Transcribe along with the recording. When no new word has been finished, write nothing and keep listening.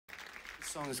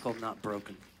song is called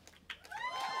Notbroken.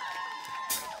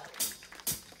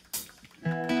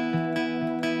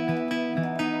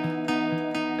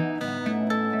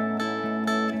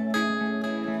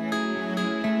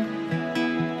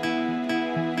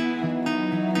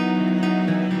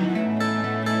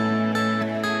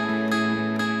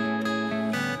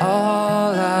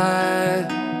 All I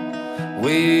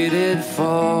waited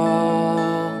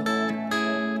for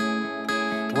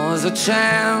was a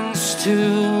chance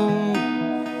to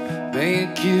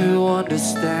make you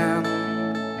understand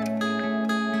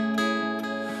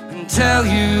and tell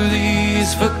you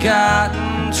these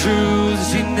forgotten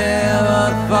truths you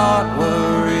never thought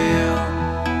were real.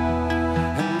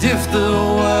 And if the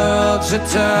world should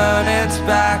turn its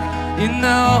back, you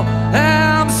know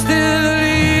I'm still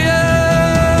here.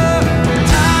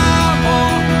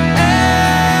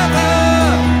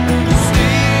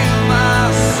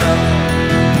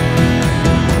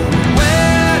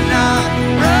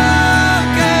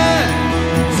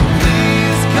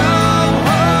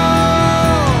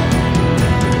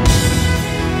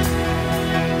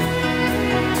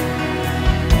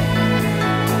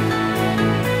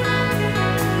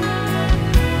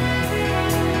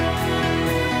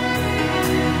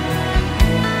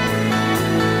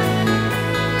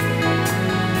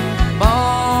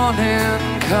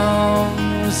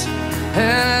 Comes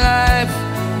and life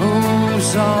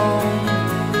moves on,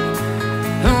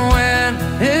 and when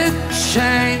it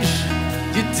changed,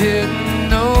 you didn't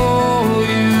know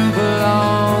you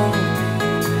belong.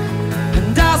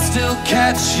 And I'll still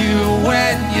catch you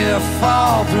when you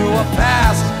fall through a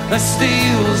past that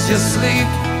steals your sleep,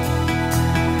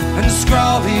 and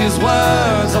scrawl these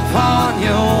words upon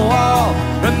your wall,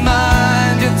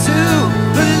 remind you to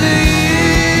believe.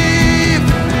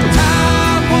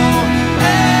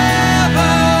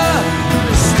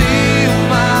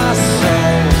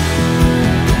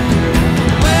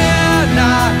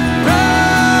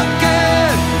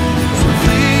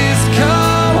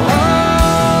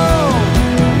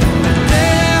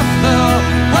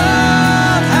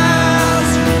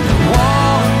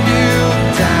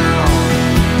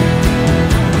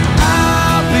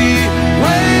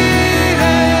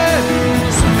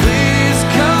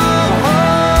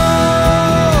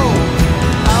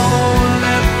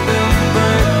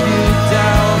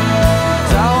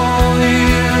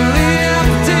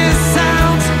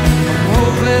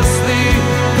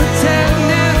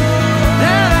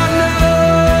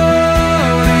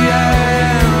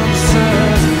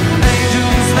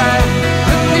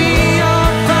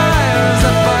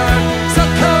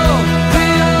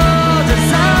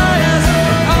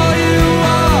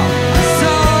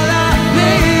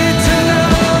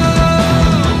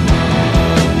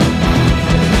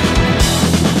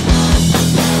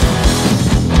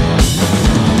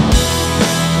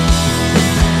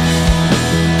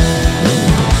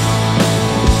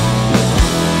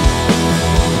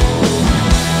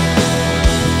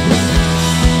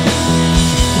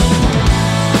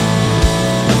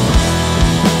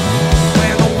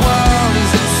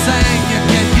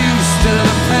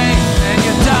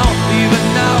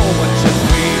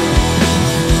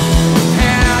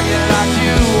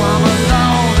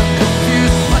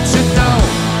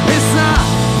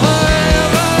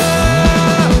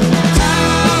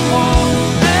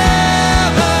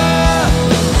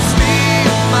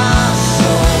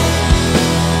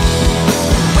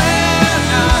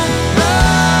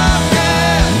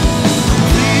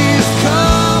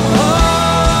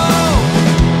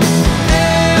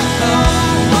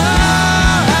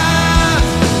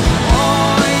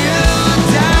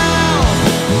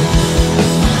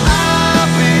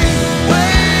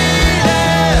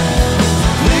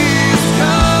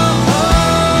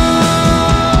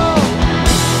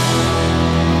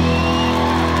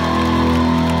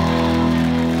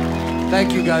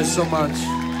 Thank you guys so much.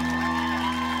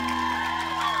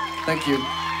 Thank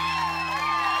you.